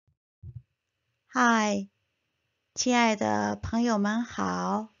嗨，亲爱的朋友们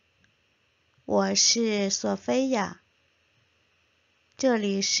好，我是索菲亚，这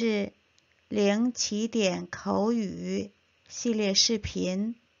里是零起点口语系列视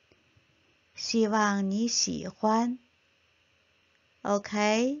频，希望你喜欢。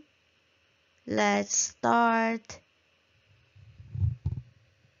Okay, let's start.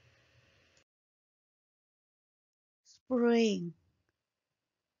 Spring,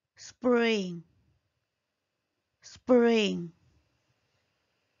 spring, spring.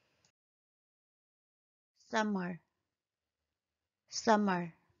 Summer,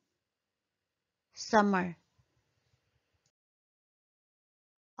 summer, summer.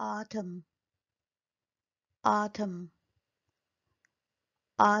 Autumn, autumn,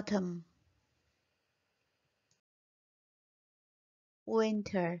 autumn.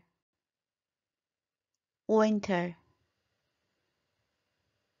 Winter, winter,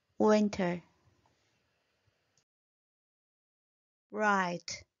 winter.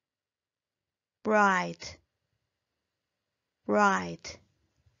 Bright, bright, bright.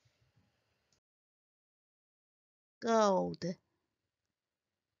 Gold,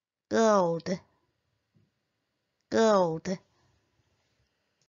 gold, gold.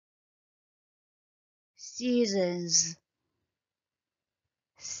 Seasons,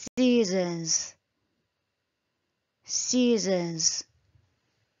 seasons, seasons.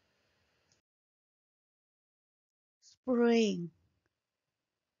 Spring,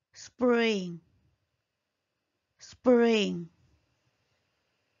 spring, spring.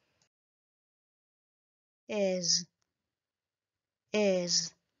 Is,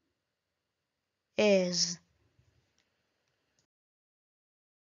 is, is.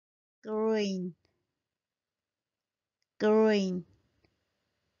 Green, green,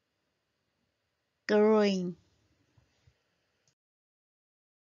 green.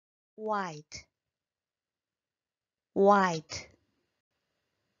 White, white,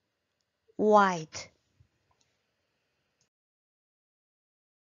 white.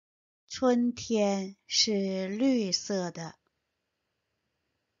 春天是绿色的。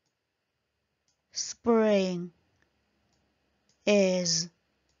Spring is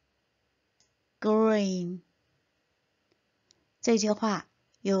green. 这句话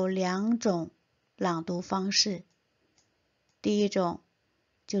有两种朗读方式。第一种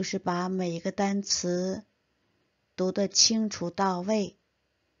就是把每一个单词读得清楚到位。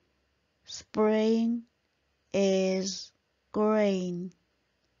Spring is green.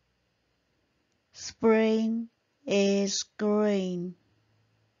 Spring is green.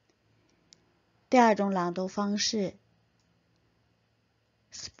 第二种朗读方式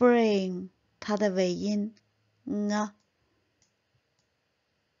Spring 它的尾音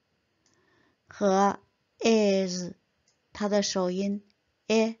和 is 它的首音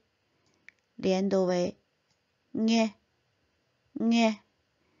连读为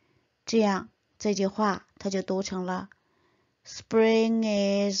这样这句话它就读成了 Spring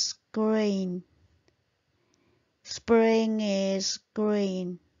is green. Spring is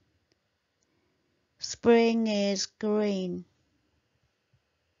green. Spring is green.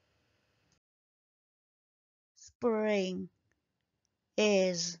 Spring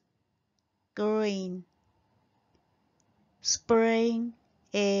is green. Spring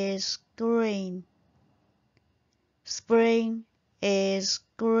is green. Spring is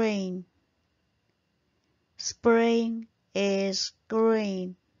green. Spring is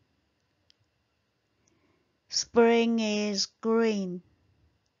green. Spring is green.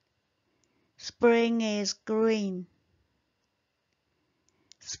 Spring is green.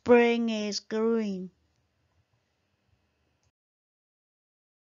 Spring is green.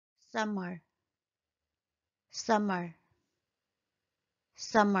 Summer, summer,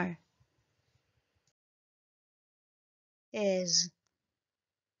 summer. Is,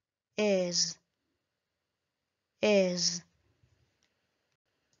 is, is.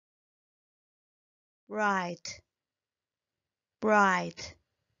 Bright, bright,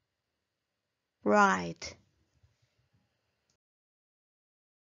 bright.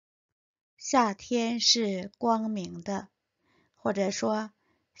 夏天是光明的，或者说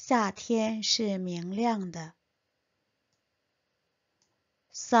夏天是明亮的。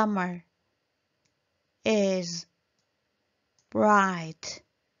Summer is bright.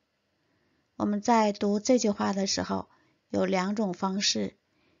 我们在读这句话的时候有两种方式。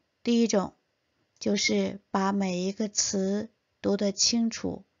第一种就是把每一个词读得清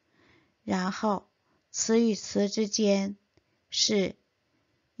楚，然后词与词之间是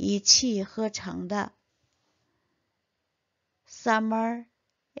一气呵成的。Summer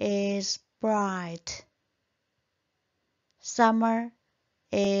is bright. Summer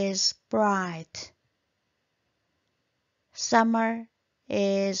is bright. Summer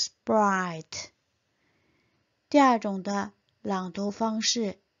is bright. 第二种的朗读方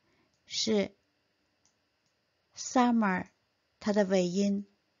式是 summer 它的尾音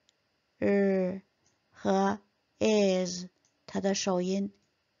和 is 它的首音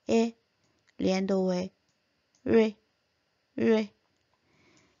a 连读为 re，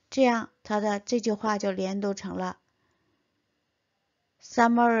 这样它的这句话就连读成了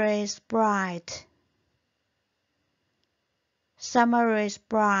Summer is bright. Summer is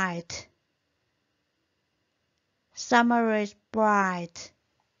bright. Summer is bright.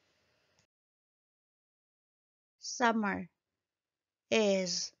 Summer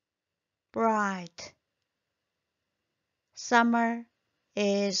is bright. Summer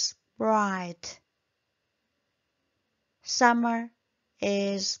is bright. Summer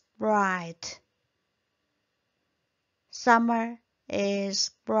is bright. Summer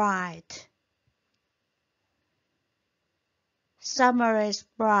is bright. Summer is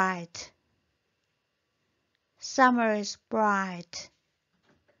bright. Summer is bright.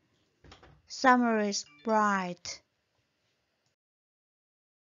 Summer is bright.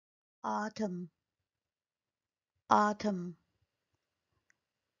 Autumn. Autumn.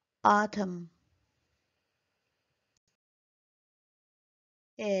 Autumn.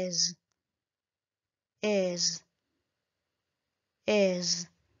 Is.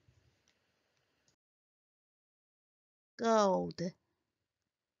 Gold.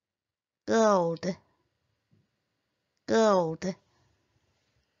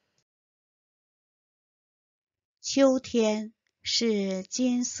秋天是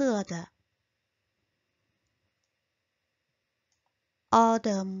金色的。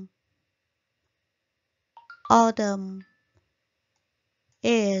Autumn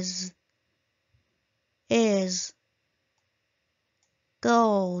is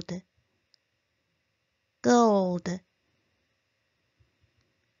gold.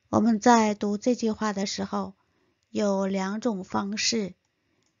 我们在读这句话的时候有两种方式。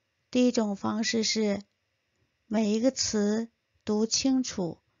第一种方式是每一个词读清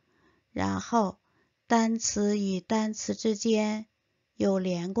楚，然后单词与单词之间有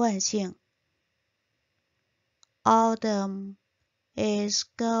连贯性。Autumn is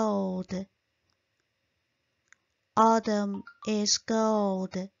gold. Autumn is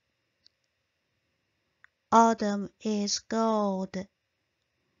gold. Autumn is gold.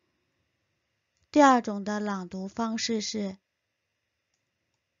 第二种的朗读方式是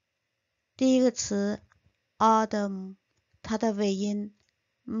第一个词 autumn 它的尾音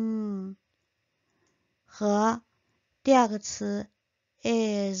和第二个词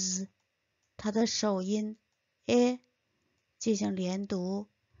is 它的首音 a 进行连读，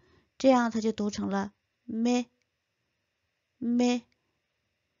这样它就读成了 me.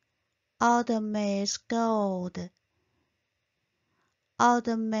 Autumn is gold.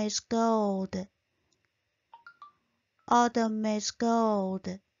 Autumn is gold. Autumn is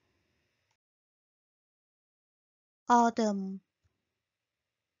gold. Autumn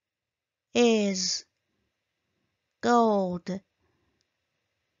is gold.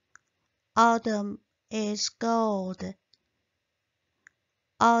 Autumn is gold.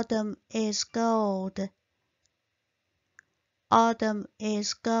 Autumn is gold. Autumn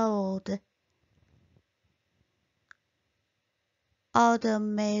is gold.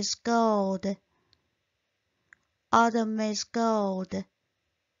 Autumn is gold. Autumn is gold.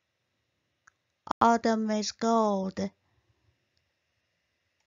 Autumn is gold.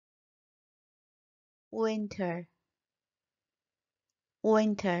 Winter.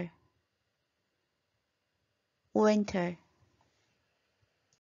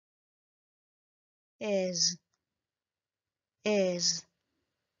 Is.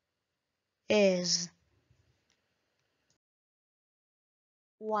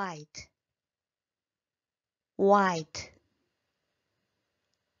 White.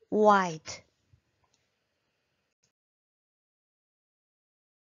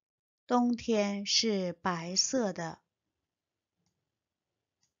冬天是白色的。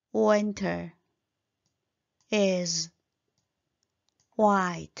Winter is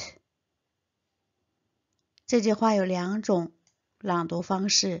white. 这句话有两种朗读方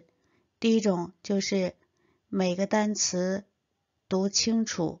式，第一种就是每个单词读清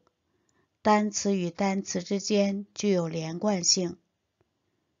楚，单词与单词之间具有连贯性。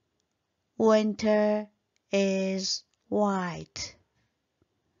Winter is white.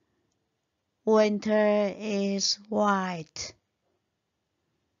 Winter is white.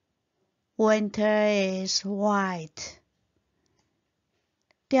 Winter is white.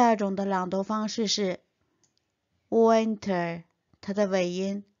 第二种的朗读方式是 winter 它的尾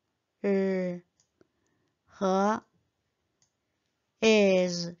音和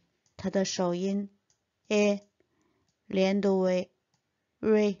is 它的首音 连读为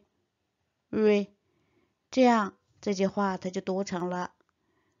re， 这样这句话它就读成了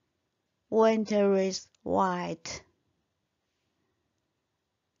Winter is white.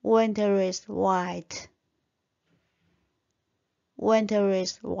 Winter is white. Winter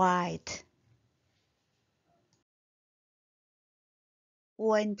is white.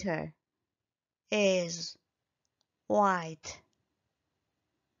 Winter is white.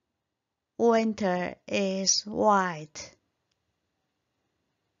 Winter is white.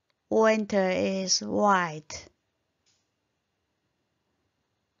 Winter is white.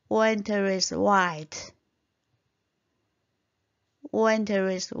 Winter is white. Winter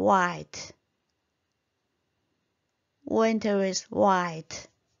is white. Winter is white.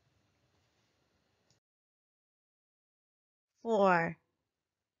 4.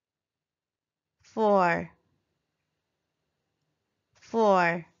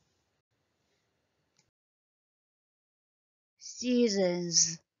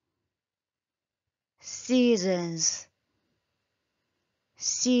 Seasons. Seasons.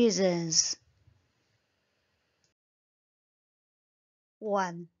 Seasons.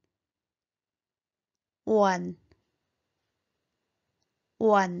 1.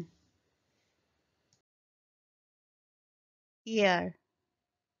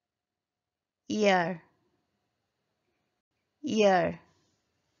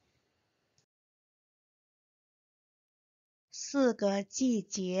 Year.4个季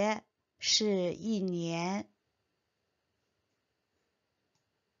节是一年。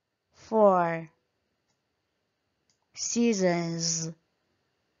4 seasons.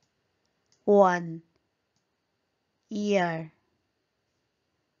 1 year.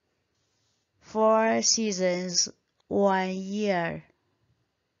 4 seasons, 1 year.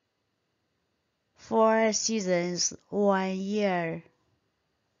 4 seasons, 1 year.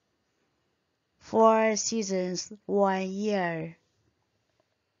 4 seasons, 1 year.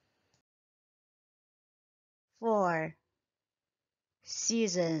 4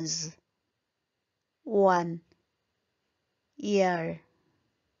 seasons, 1 year.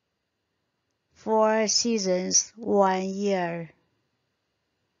 4 seasons, 1 year.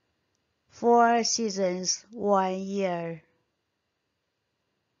 4 seasons, 1 year.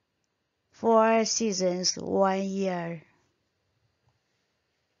 4 seasons, 1 year.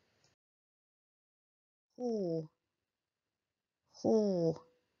 Who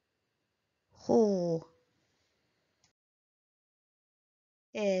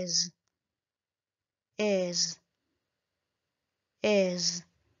is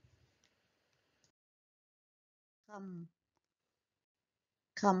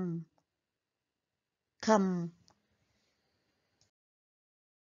come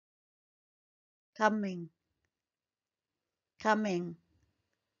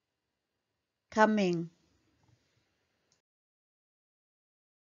coming.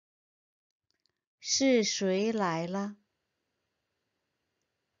 是谁来了？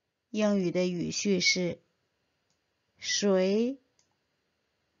英语的语序是谁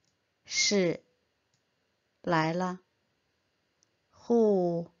是来了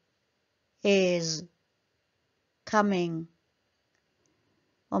 ？Who is coming？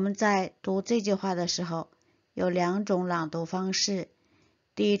 我们在读这句话的时候，有2种朗读方式。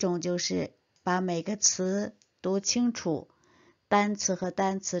第一种就是把每个词读清楚，单词和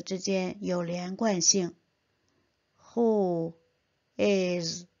单词之间有连贯性。Who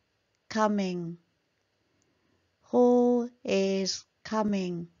is coming? Who is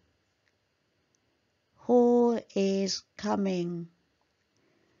coming? Who is coming?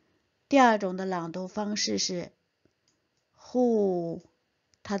 第二种的朗读方式是 who，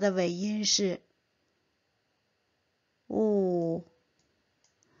 它的尾音是 u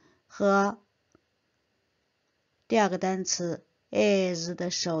和第二个单词 is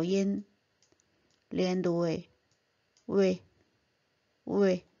的首音连读为 we，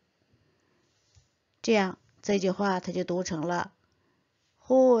 这样这句话它就读成了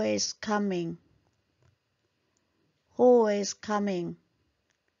Who is coming? Who is coming?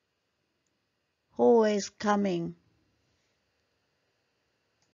 Who is coming?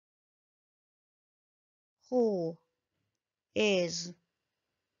 Who is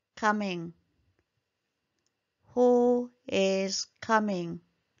coming? Who is coming?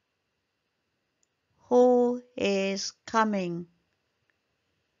 Who is coming?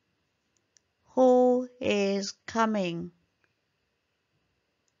 Who is coming?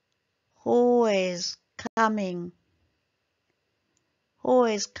 Who is coming? Who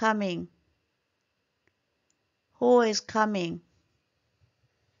is coming? Who is coming?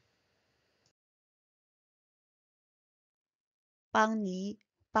 邦尼，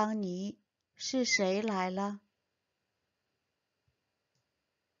邦尼，是谁来了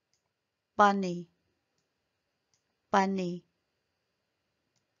 ？Bunny, Bunny.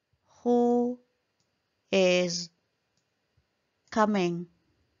 Who is coming?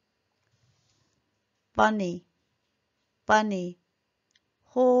 Bunny, Bunny.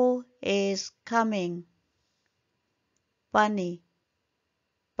 Who is coming? Bunny,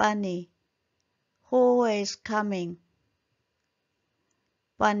 Bunny. Who is coming?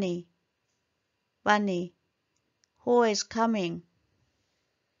 Bunny, Bunny. Who is coming?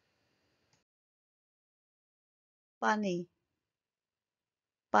 Bunny,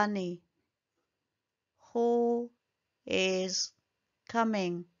 Bunny. Who is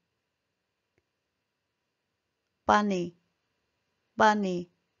coming? Bunny, Bunny.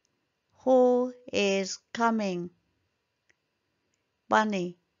 Who is coming?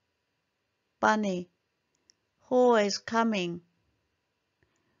 Bunny, Bunny. Who is coming?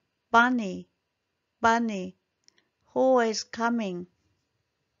 Bunny, Bunny. Who is coming?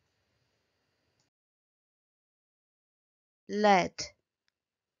 Let,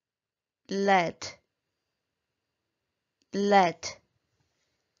 let, let.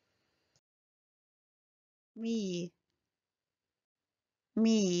 Me,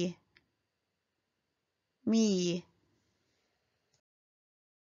 me, me.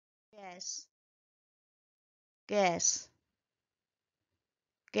 Guess, guess,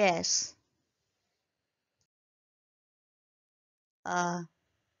 guess. A,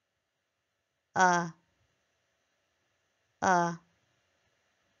 a, a.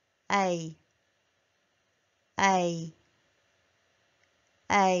 A, a,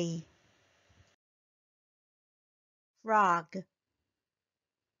 a. Frog,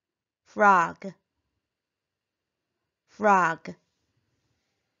 frog, frog.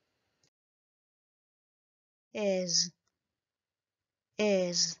 Is,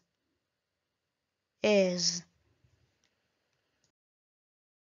 is, is.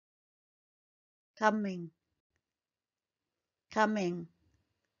 Coming, coming,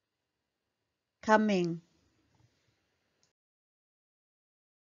 coming.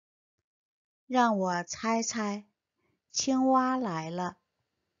 让我猜猜，青蛙来了。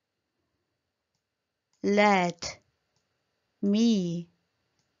Let me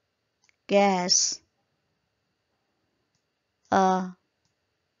guess. A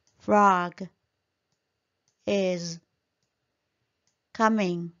frog is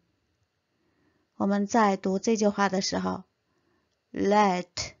coming. 我们在读这句话的时候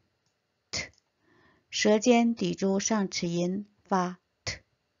 ，let t 舌尖抵住上齿龈发 t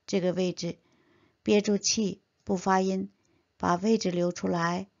这个位置，憋住气不发音，把位置留出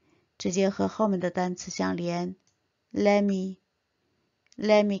来，直接和后面的单词相连。Let me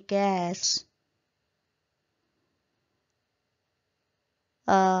guess.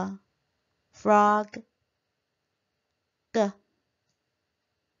 A frog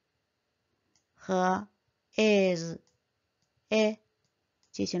和 is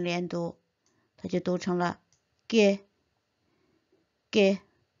进行连读，它就读成了 get.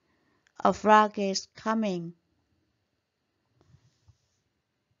 A frog is coming.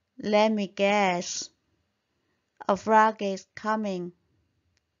 Let me guess. A frog is coming.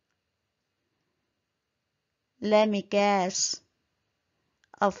 Let me guess.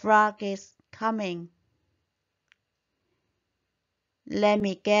 A frog is coming. Let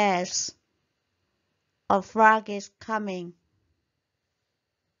me guess. A frog is coming.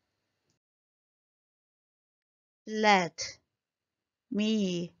 Let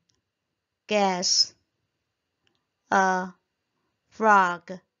me guess. A frog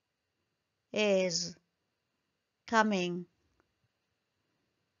is coming.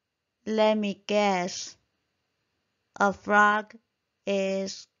 Let me guess. A frog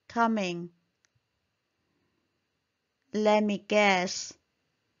is coming. Let me guess.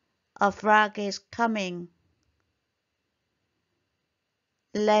 A frog is coming.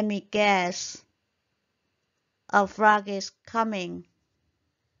 Let me guess. A frog is coming.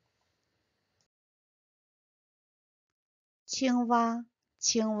 青蛙，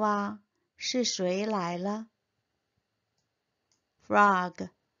青蛙，是谁来了 ？Frog,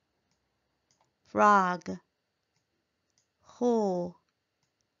 frog. Who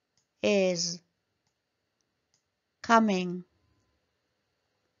is coming?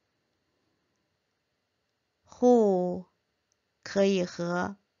 Who 可以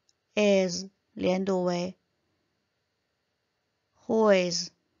和 is 连读为 Who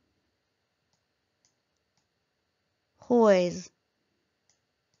is, who is.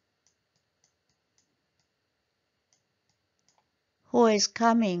 Who is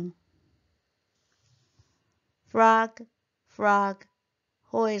coming? Frog, frog,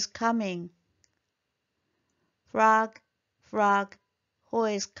 who is coming? Frog, frog, who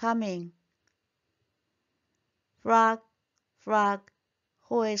is coming? Frog, frog,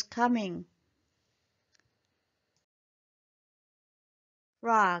 who is coming?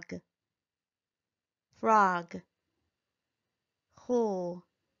 Frog, frog, who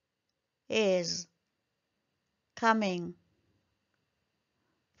is coming?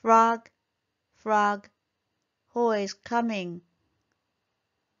 Frog, frog, who is coming?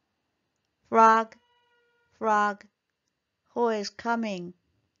 Frog, frog, who is coming?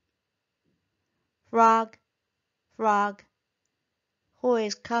 Frog, frog, who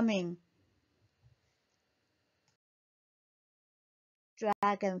is coming?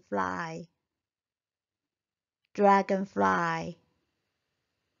 Dragonfly, dragonfly,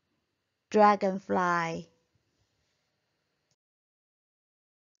 dragonfly.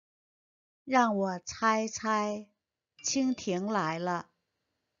 让我猜猜，蜻蜓来了。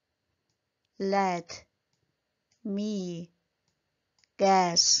Let me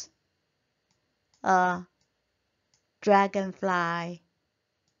guess. A dragonfly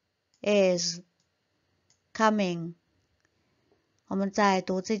is coming. 我们在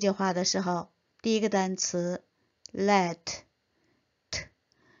读这句话的时候，第一个单词 let t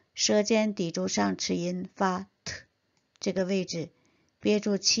舌尖抵住上齿龈发 t 这个位置，憋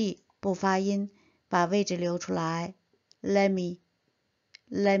住气不发音，把位置留出来。Let me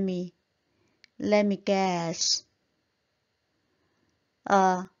guess.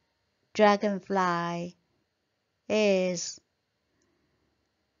 A dragonfly is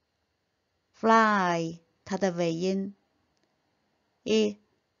fly 它的尾音 i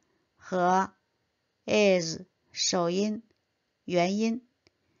和 is 首音元音，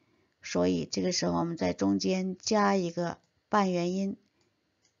所以这个时候我们在中间加一个半元音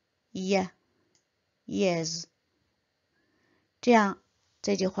is， 这样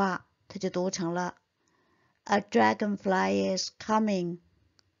这句话它就读成了 A dragonfly is coming.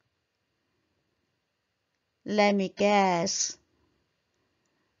 Let me guess.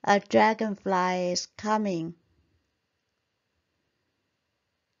 A dragonfly is coming.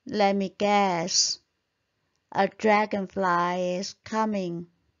 Let me guess. A dragonfly is coming.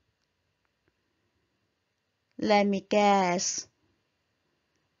 Let me guess.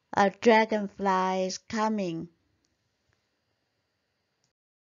 A dragonfly is coming.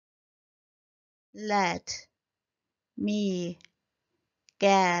 Let me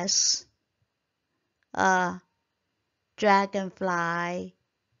guess. A dragonfly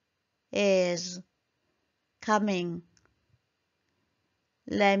is coming.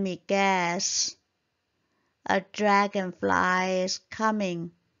 Let me guess. A dragonfly is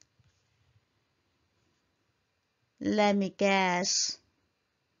coming. Let me guess.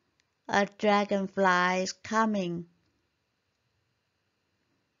 A dragonfly is coming.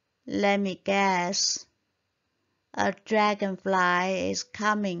 Let me guess. A dragonfly is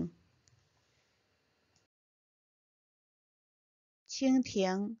coming. 蜻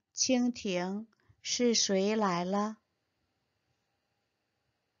蜓，蜻蜓，是谁来了？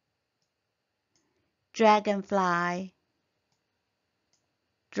 Dragonfly,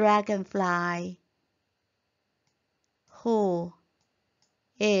 dragonfly. Who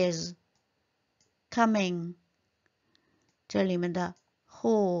is coming? 这里面的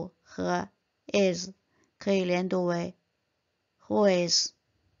who 和 is 可以连读为 who is.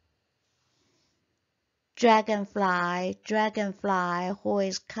 Dragonfly, dragonfly, who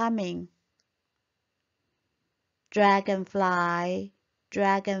is coming? Dragonfly,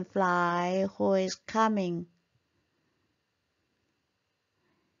 dragonfly, who is coming?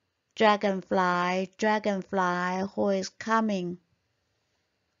 Dragonfly, dragonfly, who is coming?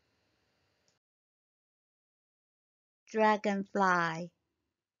 Dragonfly,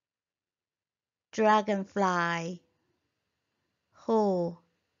 dragonfly. Who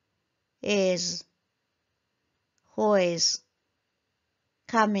is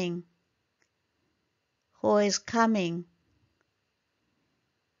coming? Who is coming?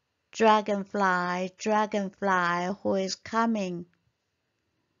 Dragonfly, dragonfly, who is coming?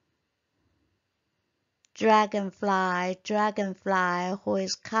 Dragonfly, dragonfly, who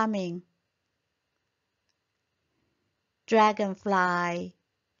is coming? Dragonfly,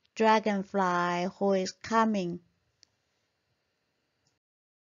 dragonfly, who is coming?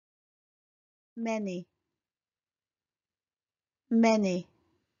 Many, many,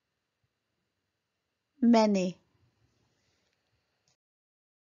 many.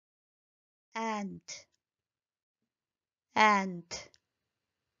 Ant, ant,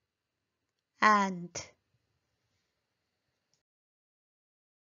 ant,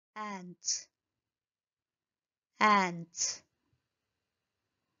 ants, ants.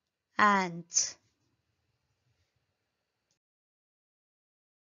 ant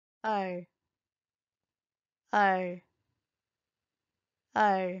二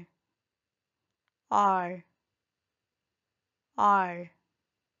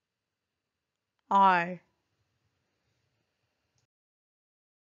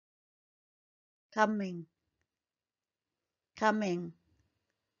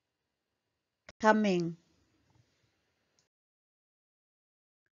coming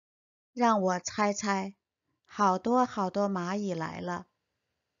让我猜猜，好多好多蚂蚁来了。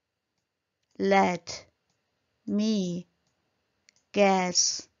Let me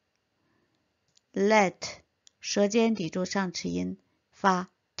guess. Let 舌尖抵住上齿音，发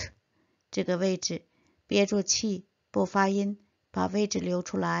t 这个位置，憋住气不发音，把位置留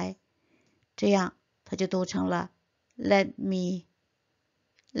出来，这样它就读成了 let me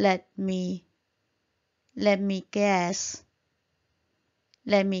guess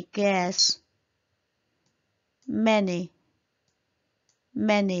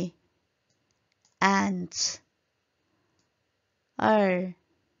many ants are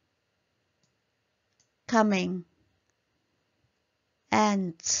coming.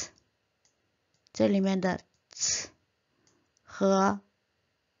 Ants 这里面的 ts 和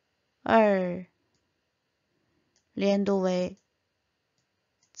连读为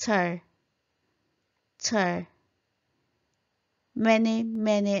ts.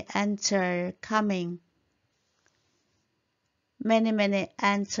 Many ants are coming. Many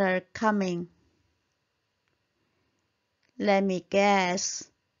ants are coming. Let me guess.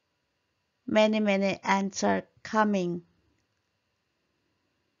 Many ants are coming.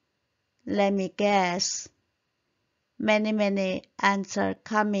 Let me guess. Many ants are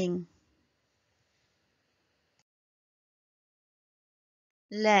coming.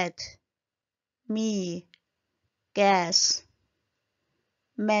 Let me guess.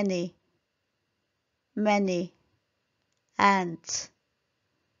 Many ants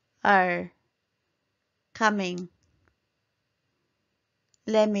are coming.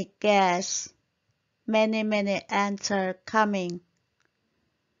 Let me guess. Many ants are coming.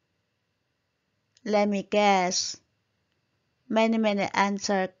 Let me guess. Many ants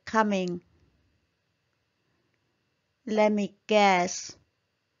are coming. Let me guess.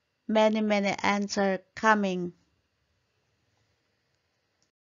 Many ants are coming.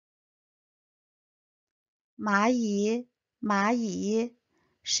 蚂蚁，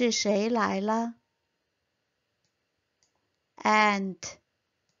是谁来了？ Ant.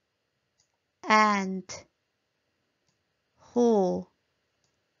 Who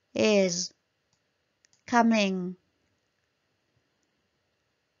is coming?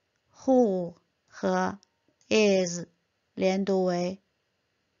 Who 和 is 连读为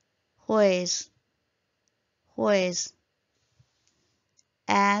who is.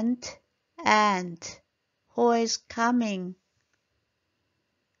 Ant. Who is coming?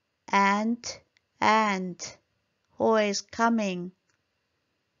 Ant. Who is coming?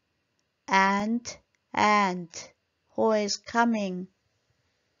 Ant. Who is coming?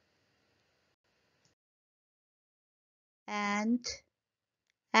 Ant.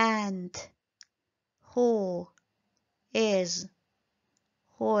 Who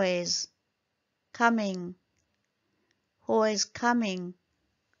is coming? Who is coming?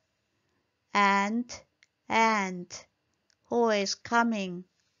 Ant. Who is coming?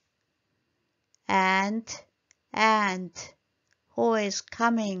 Ant. Who is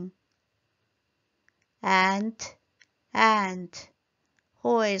coming? Ant.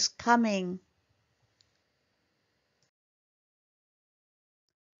 Who is coming?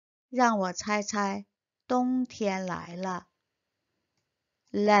 让我猜猜，冬天来了。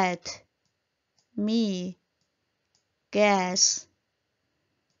Let me guess.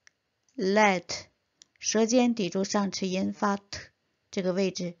 Let 舌尖抵住上齿音发 t 这个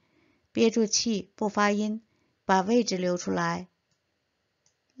位置，憋住气不发音，把位置留出来。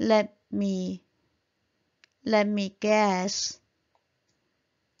Let me guess.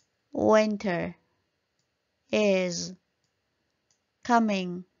 Winter is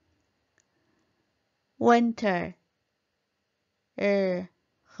coming. Winter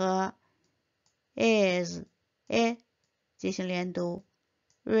和 is 进行连读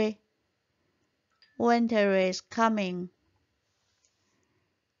Winter is coming.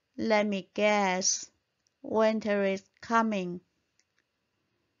 Let me guess. Winter is coming.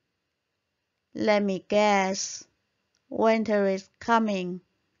 Let me guess. Winter is coming.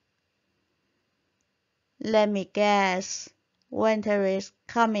 Let me guess. Winter is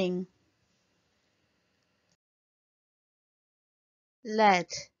coming.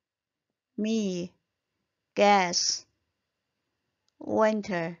 Let me guess.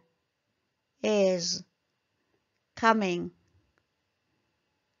 Winter is coming.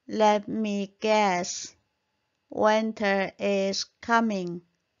 Let me guess. Winter is coming.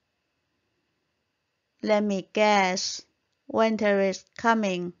 Let me guess. Winter is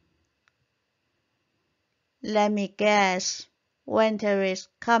coming. Let me guess. Winter is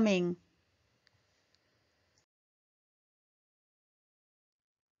coming.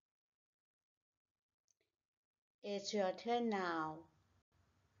 It's your turn now.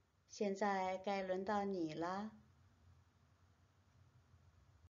 现在该轮到你了。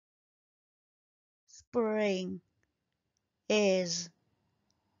Spring is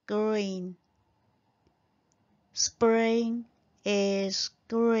green. Spring is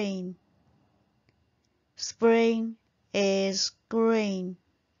green. Spring is green.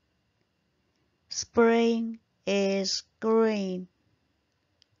 Spring is green.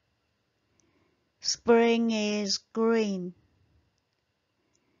 Spring is green.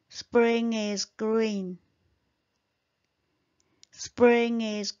 Spring is green. Spring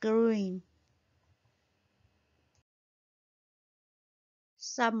is green.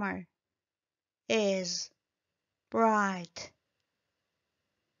 Summer is bright.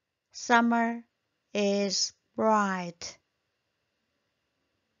 Summer is bright.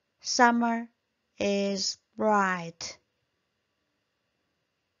 Summer is bright.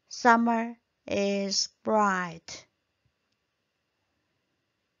 Summer is bright.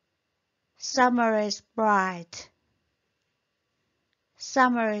 Summer is bright.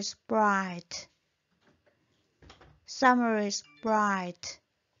 Summer is bright. Summer is bright.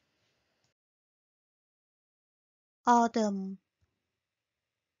 Autumn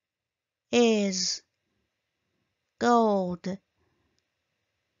is gold.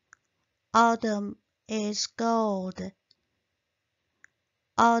 Autumn is gold.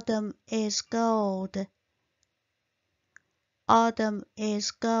 Autumn is gold. Autumn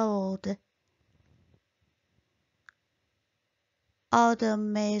is gold.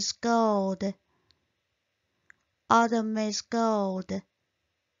 Autumn is gold. Autumn is gold.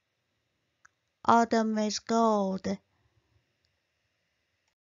 Autumn is gold.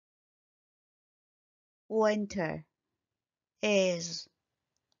 Winter is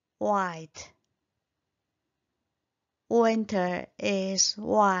white. Winter is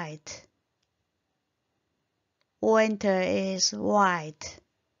white. Winter is white.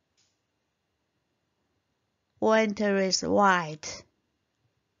 Winter is white.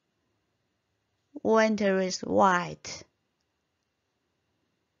 Winter is white.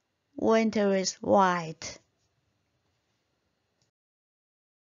 Winter is white.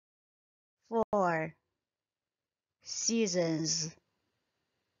 4 seasons.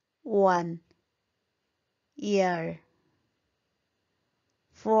 1 year.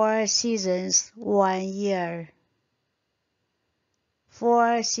 4 seasons, 1 year.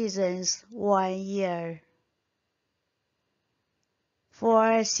 4 seasons, 1 year.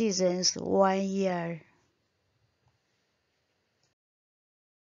 4 seasons, 1 year.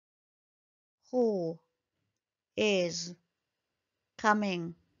 Who is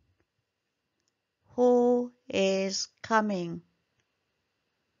coming? Who is coming?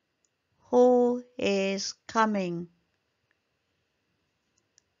 Who is coming?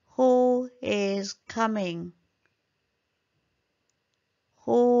 Who is coming?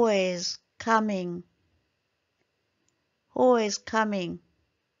 Who is coming? Who is coming?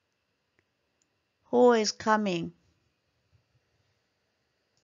 Who is coming?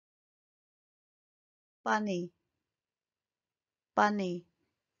 Bunny. Bunny.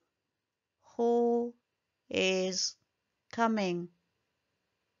 Who is coming?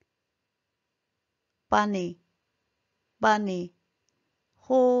 Bunny. Bunny.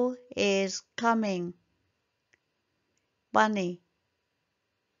 Who is coming? Bunny.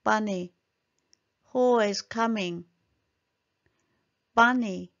 Bunny. Who is coming?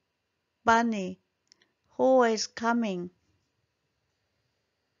 Bunny. Bunny. Who is coming?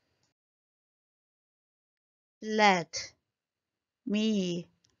 Let me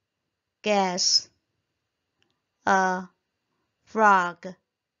guess. A frog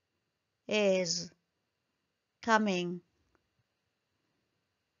is coming.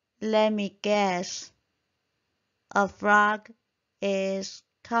 Let me guess. A frog is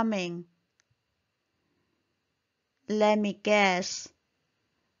coming. Let me guess.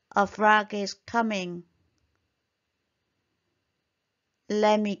 A frog is coming.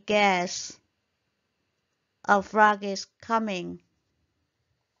 Let me guess. A frog is coming.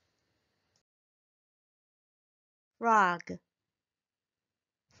 Frog.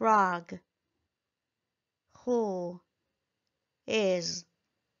 Frog. Who is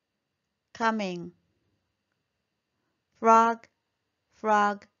coming? Frog.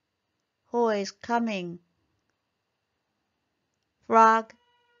 Frog. who is coming? Frog,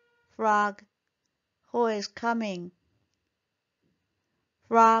 frog, who is coming?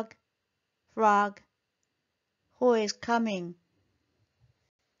 Frog, frog, who is coming?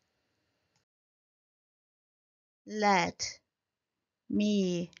 Let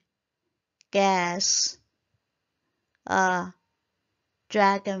me guess. A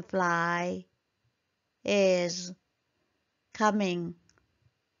dragonfly is coming.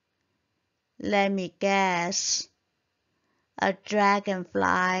 Let me guess. A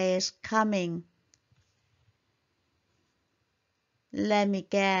dragonfly is coming. Let me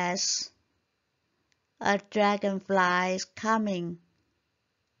guess. A dragonfly is coming.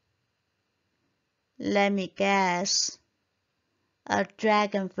 Let me guess. A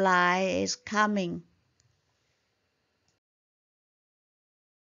dragonfly is coming.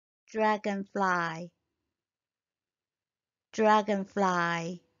 Dragonfly,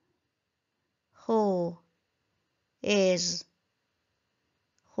 dragonfly. Who is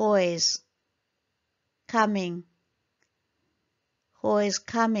coming? Who is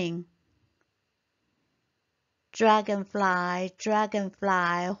coming? Dragonfly,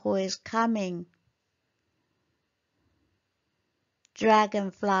 dragonfly, who is coming?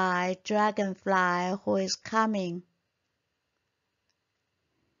 Dragonfly, dragonfly, who is coming?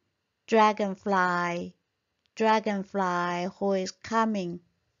 Dragonfly, dragonfly, who is coming?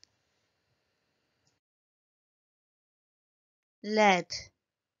 Let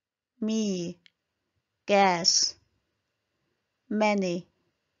me guess. Many,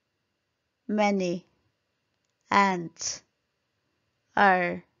 many ants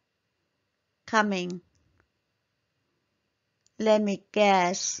are coming. Let me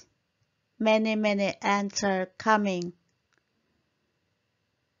guess. Many, many ants are coming.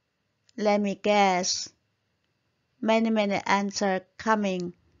 Let me guess. Many, many ants are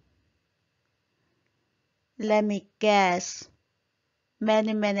coming. Let me guess.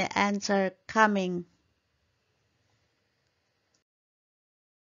 Many, many ants are coming.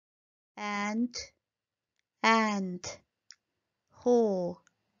 And who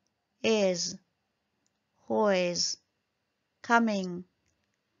is coming?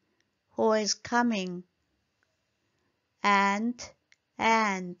 Who is coming? And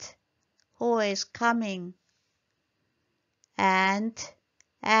who is coming? And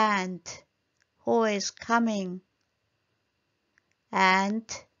who is coming?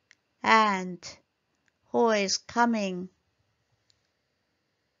 And who is coming?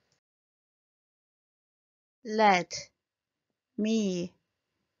 Let me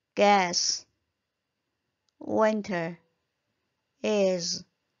guess. Winter is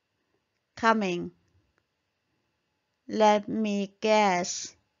coming. Let me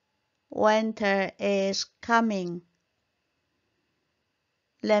guess. Winter is coming.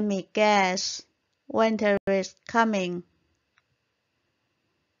 Let me guess. Winter is coming.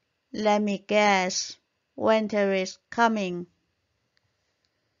 Let me guess. Winter is coming.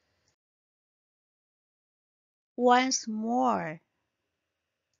 Once more.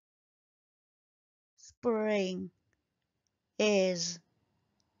 Spring is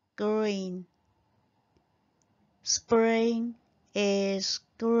green. Spring is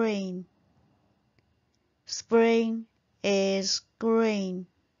green. Spring is green.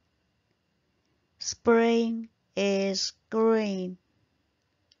 Spring is green.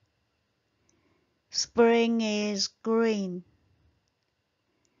 Spring is green.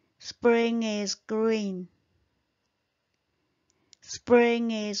 Spring is green.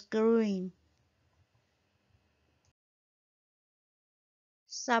 Spring is green.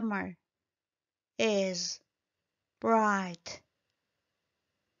 Summer is bright.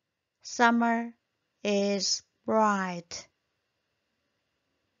 Summer is bright.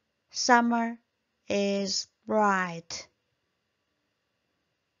 Summer is bright.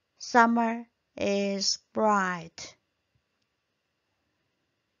 Summer is bright.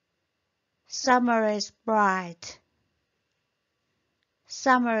 Summer is bright.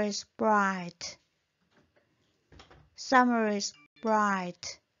 Summer is bright. Summer is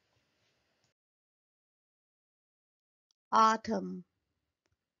bright. Autumn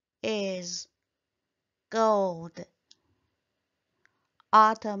is gold.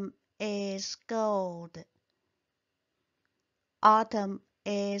 Autumn is gold. Autumn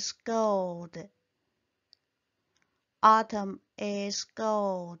is gold. Autumn is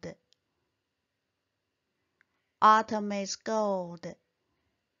gold. Autumn is gold.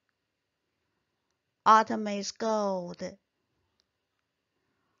 Autumn is gold.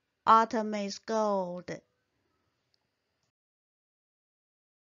 Autumn is gold.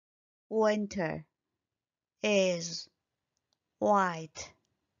 Winter is white.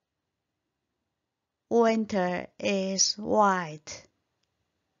 Winter is white.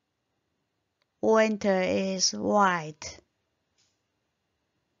 Winter is white.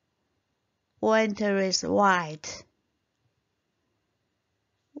 Winter is white.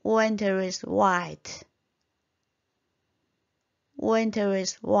 Winter is white. Winter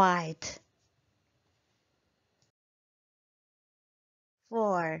is white.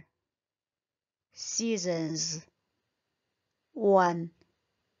 4. Seasons. 1.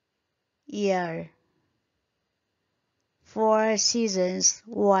 Year. 4 seasons,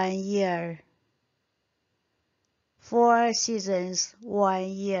 1 year. 4 seasons, 1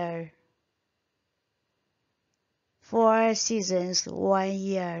 year. 4 seasons, 1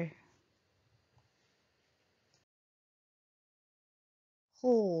 year.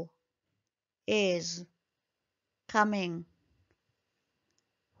 Who is coming?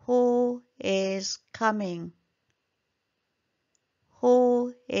 Who is coming?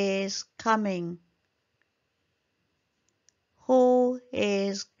 Who is coming? Who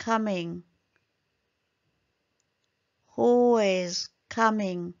is coming? Who is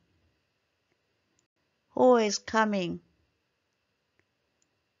coming? Who is coming?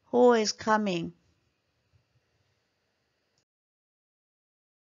 Who is coming?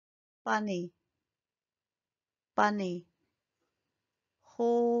 Bunny. Bunny.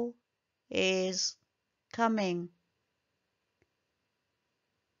 Who is coming?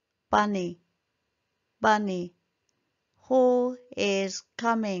 Bunny. Bunny. Who is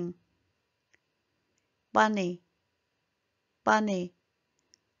coming? Bunny. Bunny.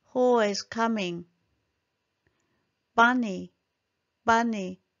 Who is coming? Bunny.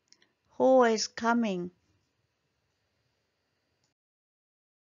 Bunny. Who is coming?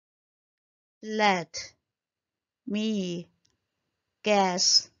 Let me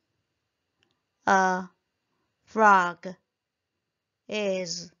guess. A frog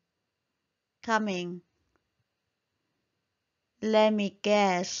is coming. Let me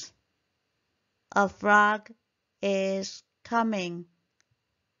guess. A frog is coming.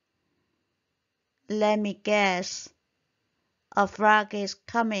 Let me guess. A frog is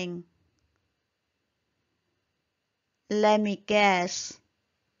coming. Let me guess.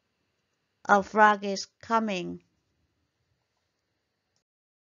 A frog is coming.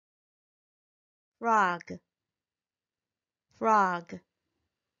 Frog. Frog.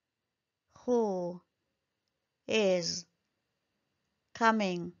 Who is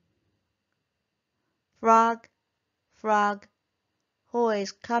coming? Frog. Frog. Who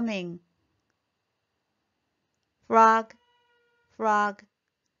is coming? Frog. Frog.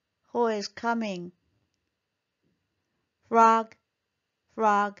 Who is coming? Frog.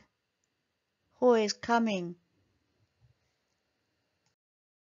 Frog. Who is coming?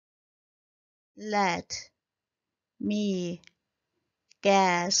 Let me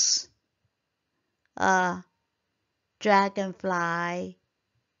guess. A dragonfly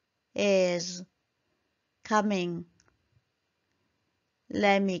is coming.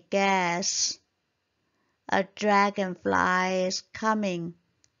 Let me guess. A dragonfly is coming.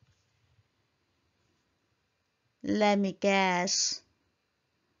 Let me guess.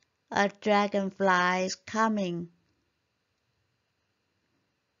 A dragonfly is coming.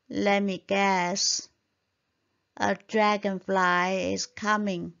 Let me guess. A dragonfly is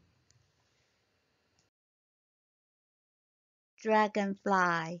coming.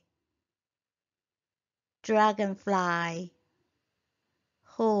 Dragonfly. Dragonfly.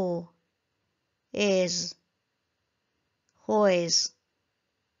 Who is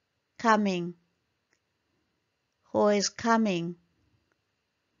coming? Who is coming?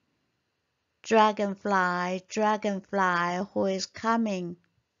 Dragonfly. Dragonfly. Who is coming?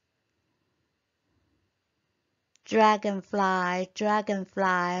 Dragonfly.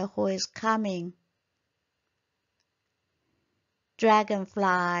 Dragonfly. Who is coming?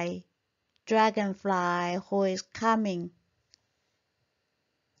 Dragonfly. Dragonfly. Who is coming?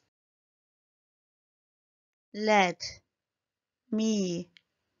 Let me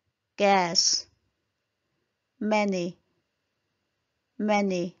guess. Many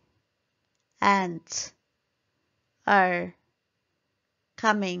ants are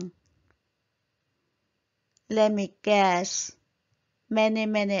coming. Let me guess.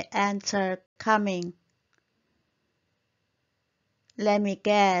 Many ants are coming. Let me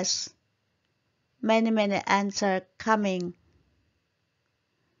guess. Many ants are coming.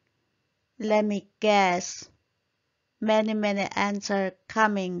 Let me guess. Many ants are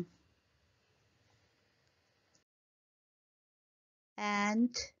coming.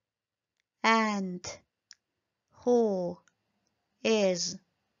 And who is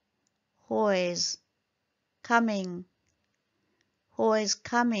coming? Who is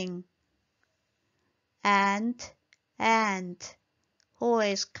coming? and, who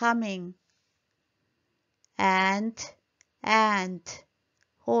is coming, and,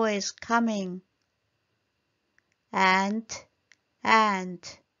 who is coming, and,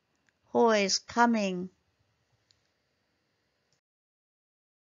 who is coming.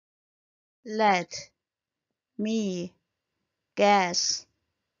 Let me guess.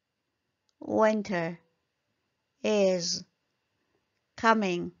 Winter is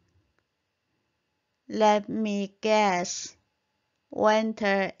coming. Let me guess.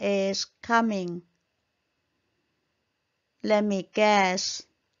 Winter is coming. Let me guess.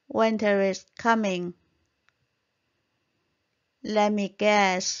 Winter is coming. Let me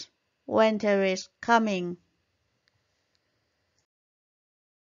guess. Winter is coming.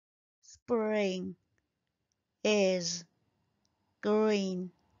 Spring is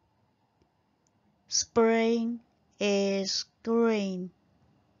green. Spring is green.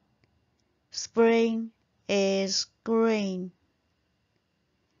 Spring is green.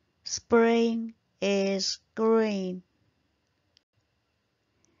 Spring is green.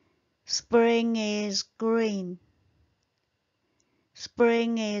 Spring is green.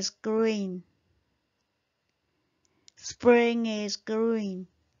 Spring is green. Spring is green.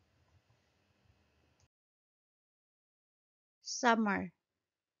 Summer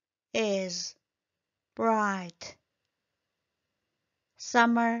is bright.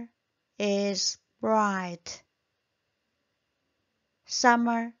 Summer is bright.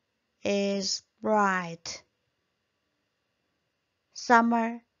 Summer is bright.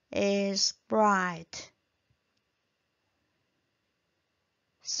 Summer is bright.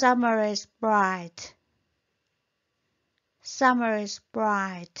 Summer is bright. Summer is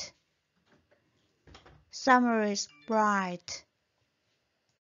bright. Summer is bright.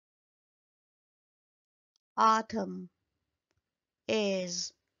 Autumn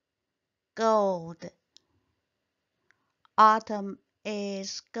is gold. Autumn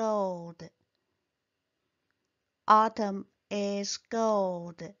is gold. Autumn is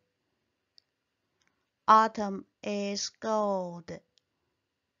gold. Autumn is gold.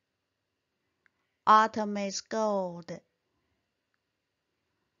 Autumn is gold.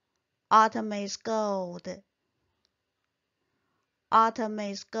 Autumn is gold. Autumn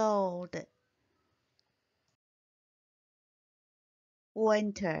is gold.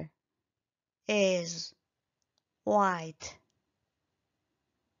 Winter is white.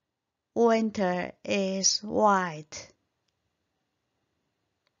 Winter is white.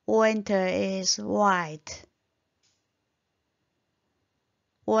 Winter is white.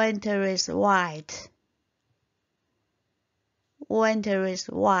 Winter is white. Winter is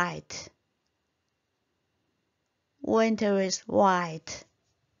white. Winter is white.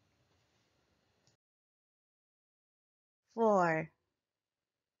 4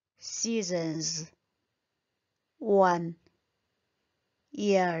 seasons. 1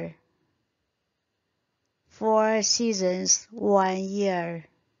 year. 4 seasons, 1 year.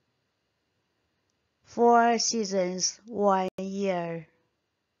 4 seasons, 1 year.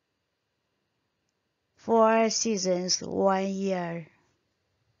 4 seasons, 1 year.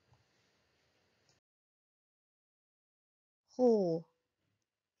 Who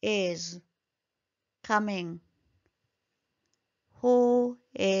is coming? Who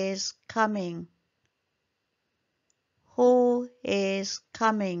is coming? Who is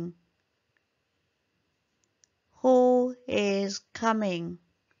coming? Who is coming?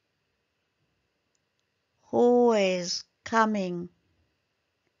 Who is coming?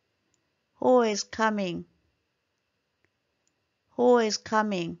 Who is coming? Who is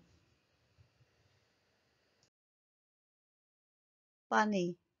coming?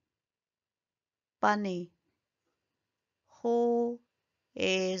 Bunny, bunny. Who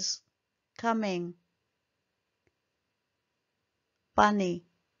is coming? Bunny,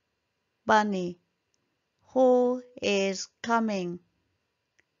 bunny. Who is coming?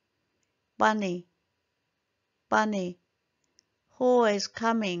 Bunny, bunny. Who is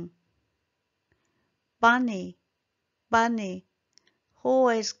coming? Bunny, bunny. Who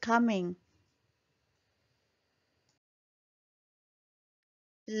is coming?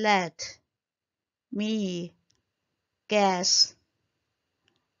 Let me guess.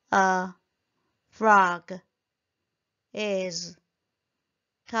 A frog is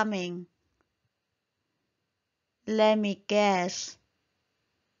coming. Let me guess.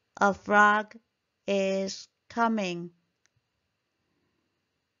 A frog is coming.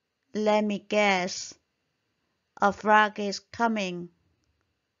 Let me guess. A frog is coming.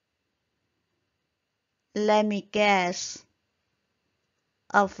 Let me guess.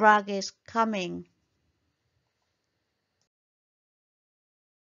 A frog is coming.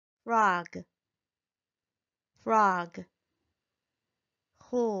 Frog, frog.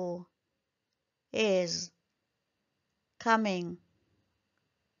 Who is coming?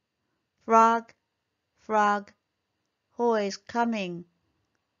 Frog, frog, who is coming?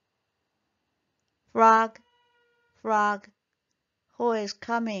 Frog, frog, who is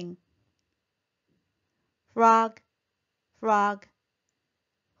coming? Frog, frog,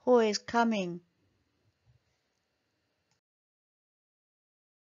 who is coming?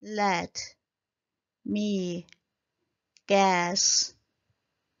 Let me guess.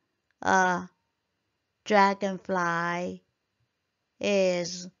 A dragonfly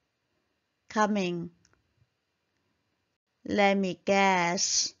is coming. Let me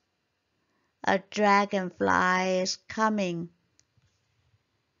guess. A dragonfly is coming.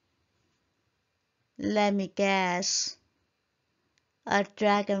 Let me guess. A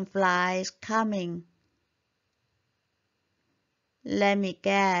dragonfly is coming. Let me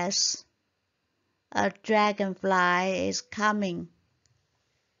guess. A dragonfly is coming.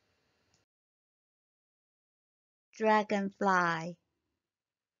 Dragonfly,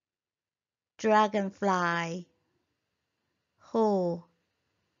 dragonfly. Who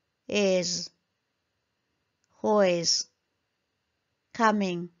is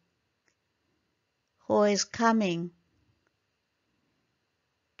coming? Who is coming?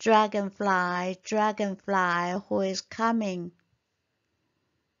 Dragonfly, dragonfly, who is coming?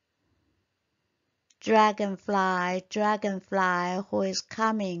 Dragonfly, dragonfly, who is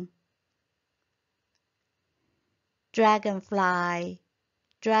coming? Dragonfly,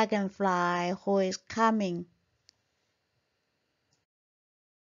 dragonfly, who is coming?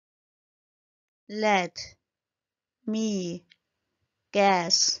 Let me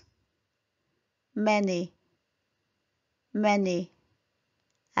guess. Many, many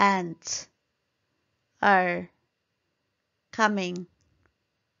ants are coming.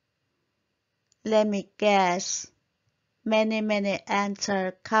 Let me guess. Many, many ants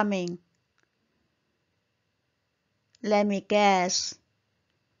are coming. Let me guess.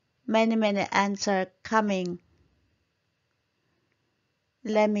 Many, many ants are coming.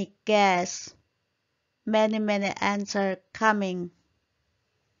 Let me guess. Many, many ants are coming.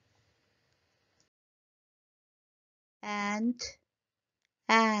 And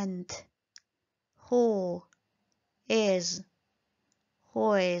who is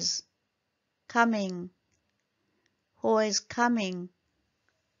coming? Who is coming?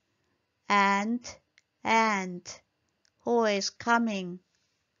 And who is coming?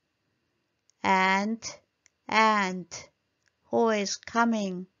 And who is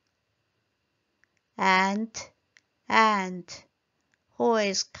coming? And who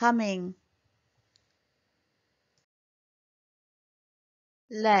is coming?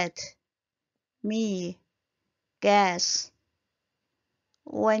 Let me guess.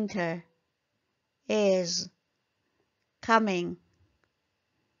 Winter is coming.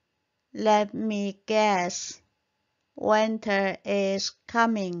 Let me guess. Winter is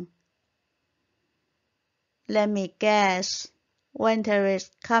coming. Let me guess. Winter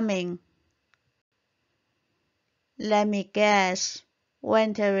is coming. Let me guess.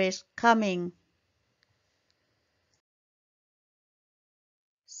 Winter is coming.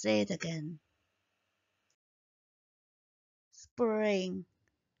 Say it again. Spring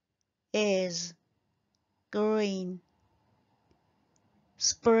is green.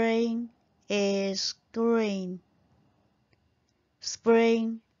 Spring is green.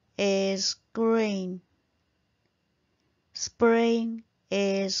 Spring is green. Spring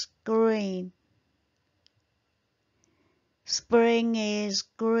is green. Spring is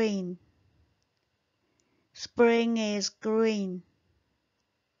green. Spring is green.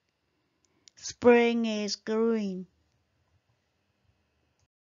 Spring is green.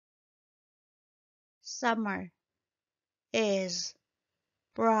 Summer is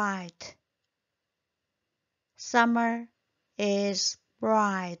bright. Summer is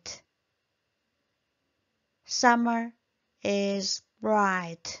bright. Summer is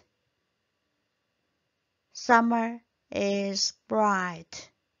bright. Summer is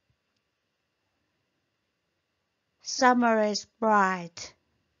bright. Summer is bright.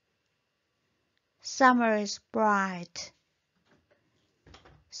 Summer is bright.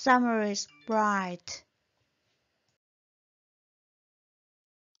 Summer is bright.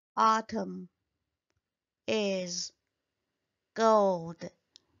 Autumn is gold.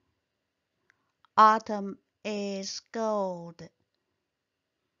 Autumn is gold.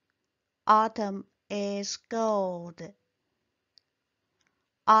 Autumn is gold.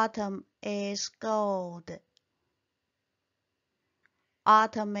 Autumn is gold.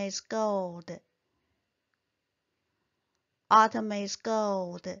 Autumn is gold. Autumn is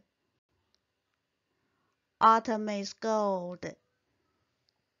gold. Autumn is gold.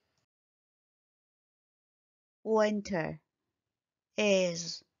 Winter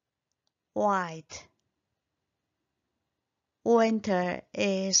is white. Winter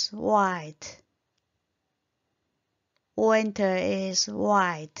is white. Winter is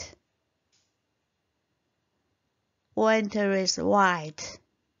white. Winter is white.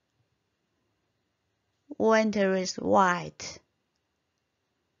 Winter is white.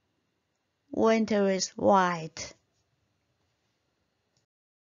 Winter is white.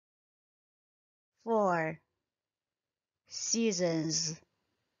 4 seasons.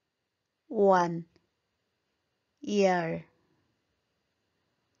 1 year.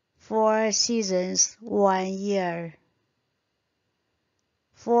 4 seasons, 1 year.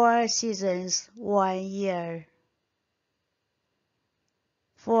 4 seasons, 1 year.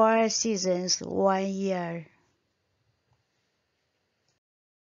 4 seasons, 1 year.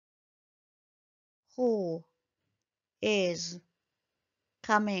 Who is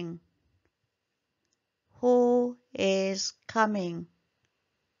coming? Who is coming?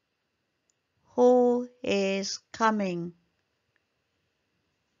 Who is coming?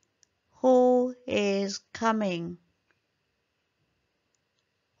 Who is coming?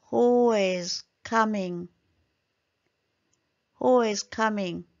 Who is coming? Who is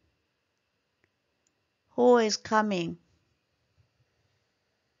coming? Who is coming?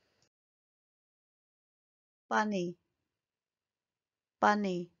 Bunny.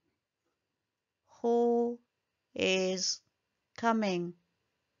 Bunny. Who is coming?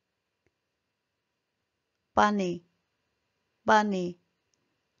 Bunny. Bunny.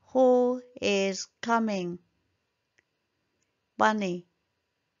 Who is coming? Bunny.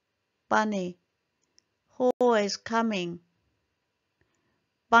 Bunny. Who is coming?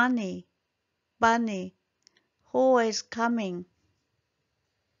 Bunny. Bunny. Who is coming?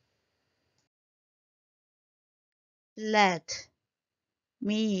 Let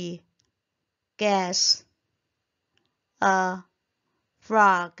me guess. A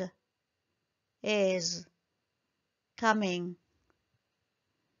frog is coming.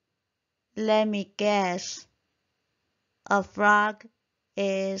 Let me guess. A frog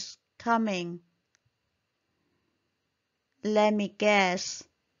is coming. Let me guess.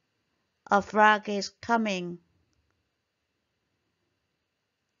 A frog is coming.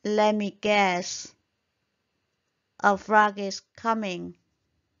 Let me guess. A frog is coming.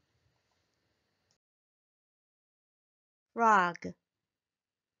 Frog.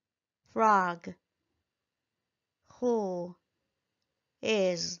 Frog. Who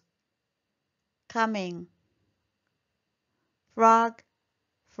is coming? Frog.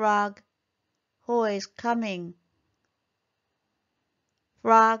 Frog. Who is coming?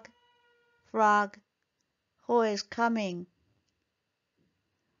 Frog. Frog. Who is coming?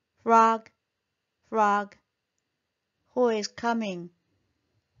 Frog. Frog. Who is coming?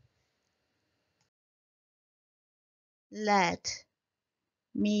 Let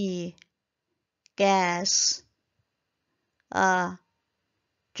me guess. A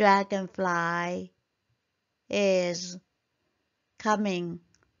dragonfly is coming.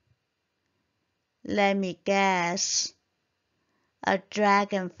 Let me guess. A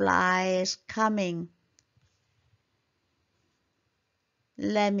dragonfly is coming.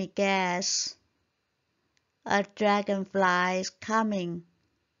 Let me guess. A dragonfly is coming.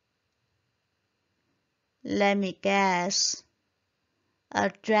 Let me guess.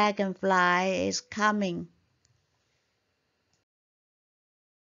 A dragonfly is coming.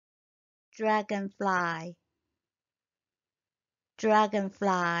 Dragonfly.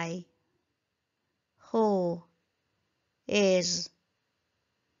 Dragonfly. Who is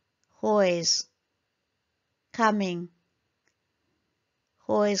coming?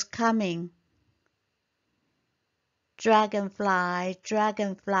 Who is coming? Dragonfly.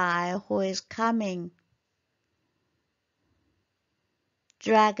 Dragonfly. Who is coming?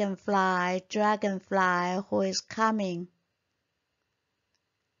 Dragonfly. Dragonfly. Who is coming?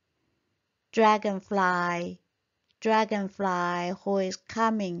 Dragonfly. Dragonfly. Who is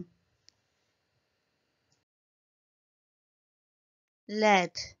coming?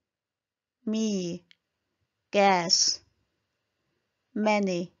 Let me guess.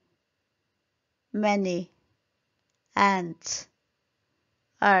 Many ants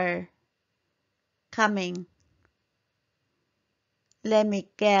are coming. Let me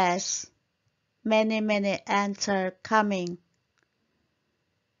guess. Many ants are coming.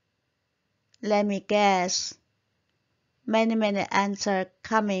 Let me guess. Many ants are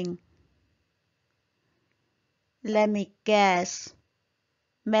coming. Let me guess.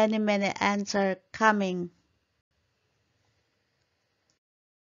 Many ants are coming.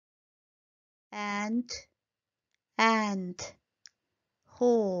 And and,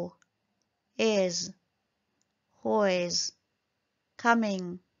 who is,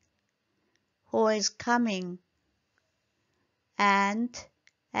 coming, who is coming, and,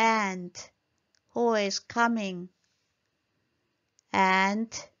 who is coming,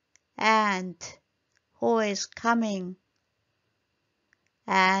 and, who is coming,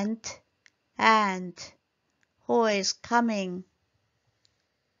 and, who is coming.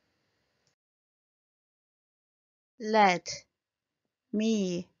 Let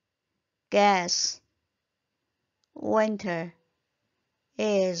me guess, winter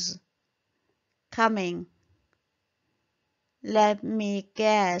is coming. Let me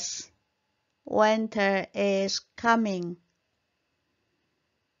guess, winter is coming.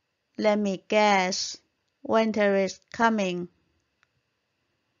 Let me guess, winter is coming.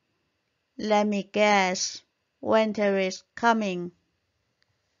 Let me guess, winter is coming.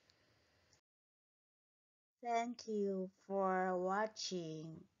 Thank you for watching.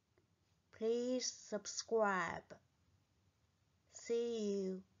 Please subscribe. See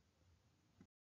you.